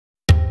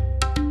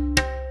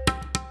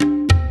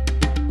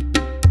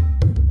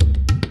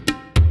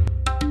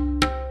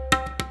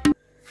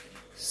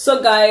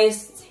So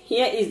guys,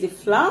 here is the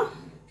flour.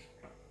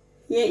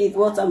 Here is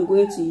what I'm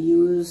going to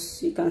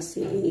use. You can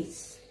see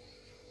it.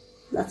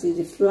 That is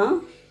the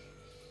flour.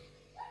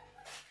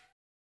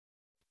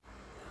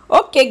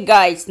 Okay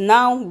guys,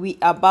 now we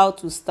are about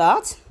to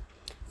start.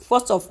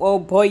 First of all,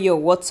 boil your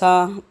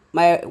water.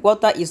 My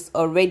water is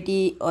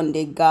already on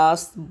the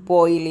gas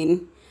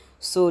boiling,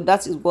 so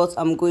that is what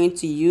I'm going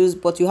to use,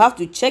 but you have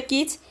to check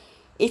it.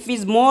 If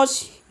it's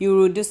much,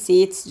 you reduce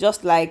it,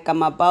 just like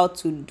I'm about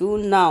to do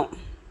now.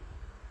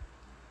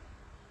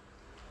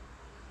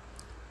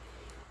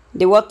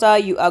 The water,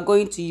 you are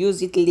going to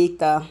use it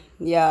later.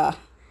 Yeah,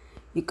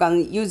 you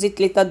can use it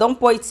later. Don't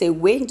pour it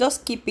away,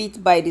 just keep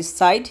it by the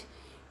side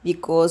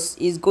because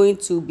it's going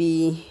to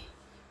be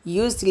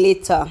used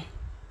later.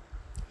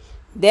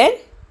 Then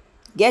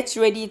get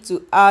ready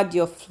to add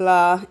your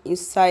flour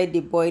inside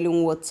the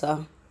boiling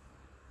water.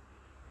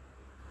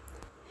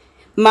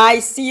 My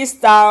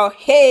sister,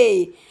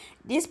 hey,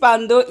 this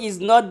pando is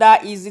not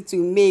that easy to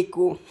make.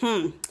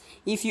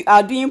 If you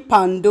are doing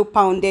pando,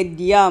 pounded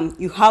yam,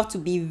 you have to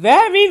be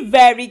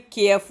very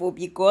careful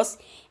because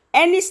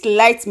any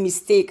slight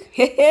mistake,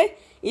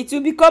 it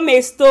will become a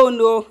stone.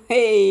 Oh,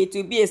 hey, it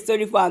will be a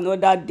story for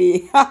another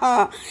day.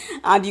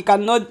 And you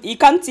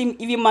can't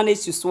even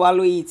manage to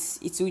swallow it.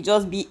 It will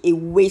just be a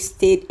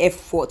wasted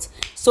effort.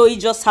 So you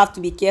just have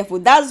to be careful.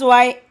 That's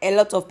why a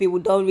lot of people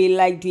don't really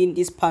like doing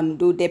this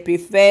pando. They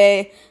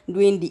prefer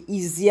doing the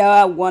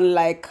easier one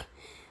like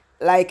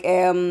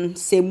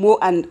semo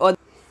and other.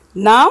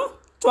 Now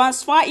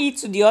transfer it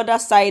to the other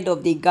side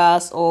of the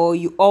gas, or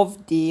you off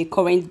the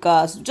current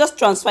gas. Just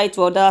transfer it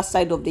to the other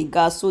side of the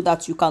gas so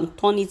that you can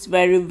turn it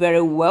very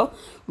well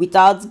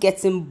without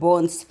getting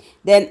burnt.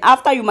 Then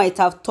after you might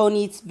have turned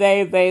it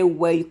very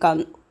well, you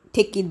can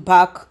take it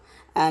back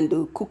and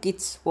cook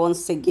it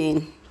once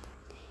again.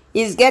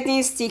 It's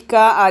getting thicker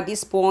at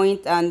this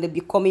point and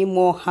becoming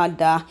more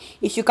harder.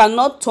 If you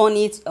cannot turn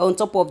it on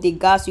top of the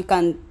gas, you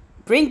can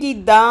bring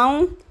it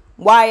down.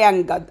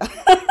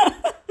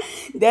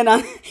 Then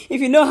if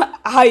you know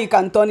how you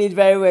can turn it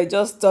very well,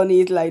 just turn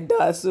it like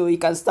that. So you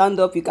can stand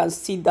up, you can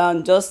sit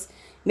down. Just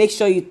make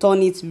sure you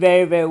turn it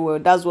very well.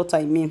 That's what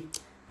I mean.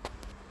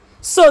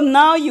 So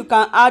now you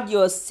can add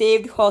your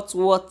saved hot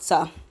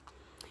water.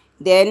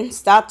 Then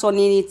start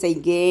turning it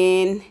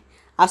again.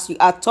 As you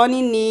are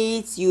turning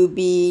it, you'll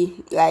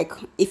be like,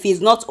 if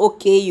it's not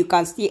okay, you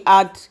can still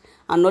add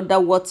another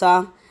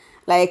water.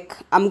 Like,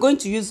 I'm going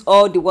to use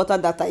all the water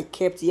that I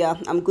kept here.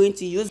 I'm going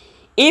to use.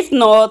 If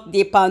not,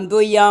 the pando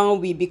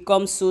yam will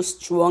become so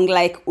strong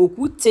like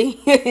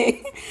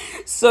okute.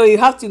 So you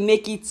have to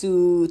make it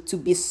to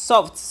be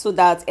soft so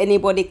that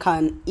anybody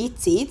can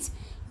eat it.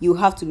 You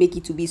have to make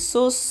it to be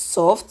so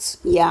soft.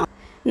 Yeah.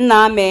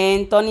 Nah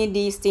man, turning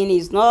this thing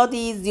is not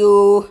easy.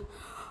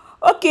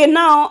 Okay,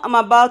 now I'm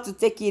about to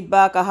take it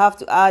back. I have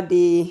to add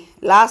the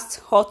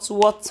last hot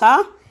water.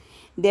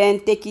 Then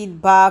take it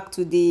back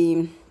to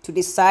the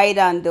side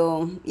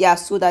and yeah,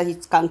 so that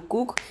it can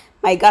cook.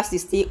 My gas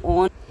is still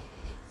on.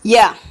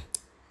 Yeah,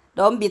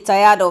 don't be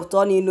tired of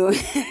turning.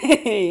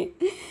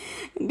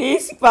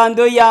 This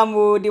pando yam,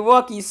 the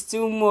work is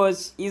too much.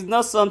 It's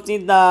not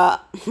something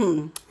that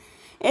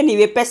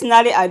anyway,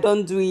 personally I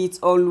don't do it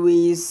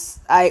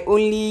always. I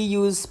only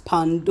use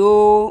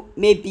pando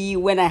maybe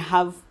when I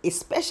have a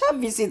special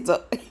visitor.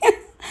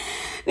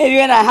 Maybe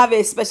when I have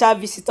a special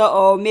visitor,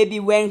 or maybe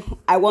when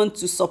I want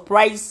to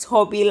surprise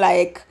hubby,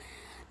 like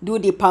do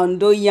the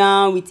pando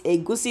yam with a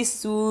goosey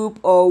soup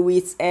or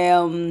with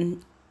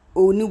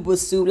onubo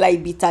soup,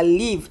 like bitter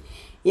leaf.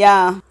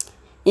 Yeah,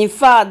 in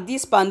fact,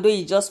 this pando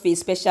is just for a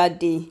special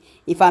day,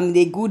 if I'm in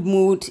a good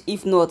mood.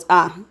 If not,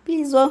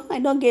 please, I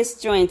don't get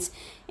strength.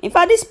 In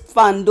fact, this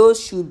pando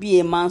should be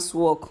a man's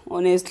work,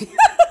 honestly.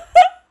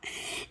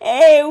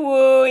 Hey,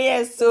 whoa,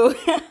 yes. So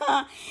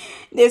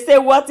they say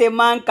what a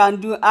man can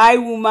do,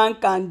 woman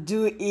can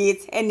do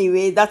it.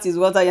 Anyway, that is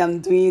what I am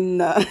doing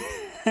now.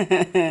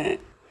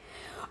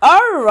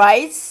 All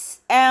right.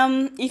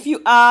 If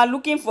you are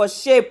looking for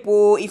shape,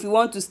 or if you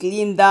want to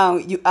slim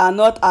down, you are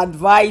not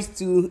advised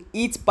to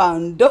eat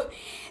pando.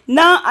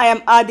 Now I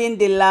am adding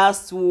the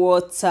last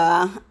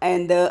water,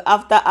 and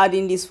after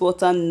adding this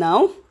water,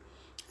 now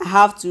I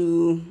have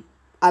to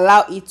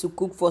allow it to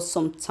cook for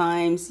some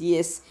times.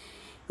 Yes,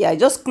 yeah,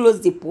 just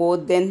close the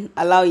pot, then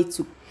allow it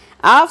to.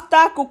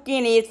 After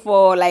cooking it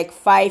for like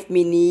 5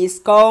 minutes,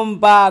 come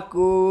back.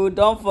 Oh,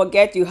 don't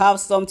forget you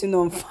have something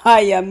on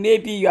fire.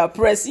 Maybe you are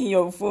pressing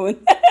your phone.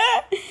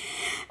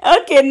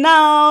 Okay,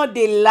 now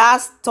the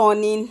last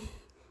turning.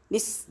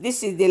 This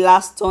is the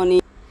last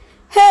turning.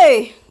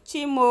 Hey,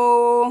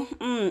 Chimo,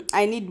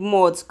 I need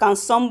mods. Can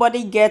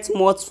somebody get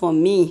mods for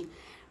me?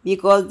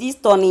 Because this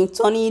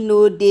turning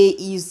no day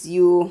is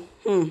you.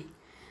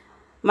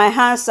 My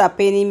hands are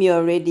paining me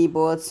already,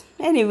 but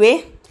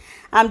anyway,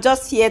 I'm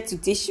just here to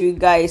teach you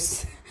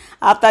guys.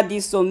 After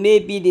this, so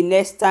maybe the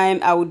next time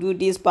I will do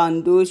this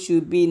pando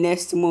should be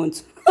next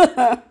month.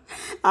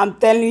 I'm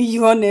telling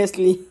you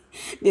honestly,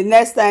 the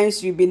next time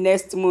should be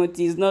next month.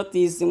 Is not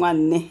easy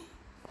one.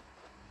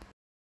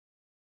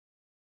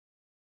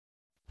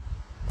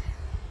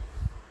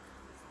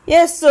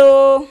 Yes,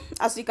 so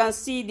as you can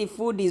see, the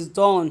food is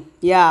done.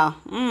 Yeah.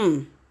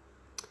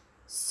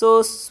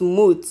 So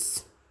smooth,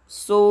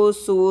 so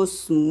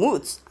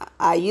smooth.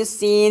 Are you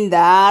seeing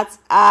that?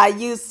 Are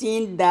you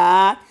seeing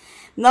that?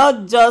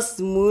 Not just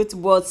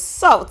smooth but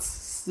soft,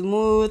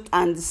 smooth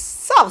and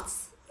soft.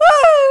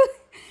 Woo!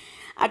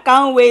 I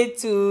can't wait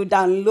to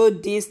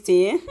download this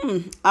thing.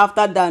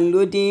 After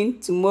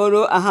downloading,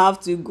 tomorrow I have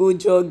to go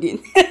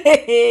jogging.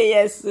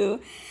 Yes, so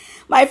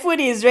my food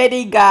is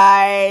ready,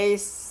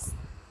 guys.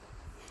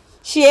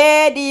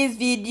 Share this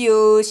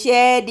video,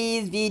 share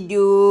this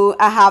video.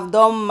 I have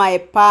done my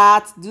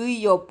part. Do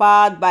your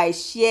part by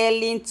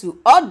sharing to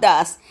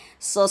others.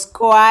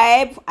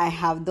 Subscribe. I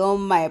have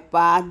done my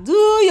part. Do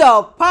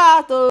your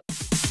part. Oh.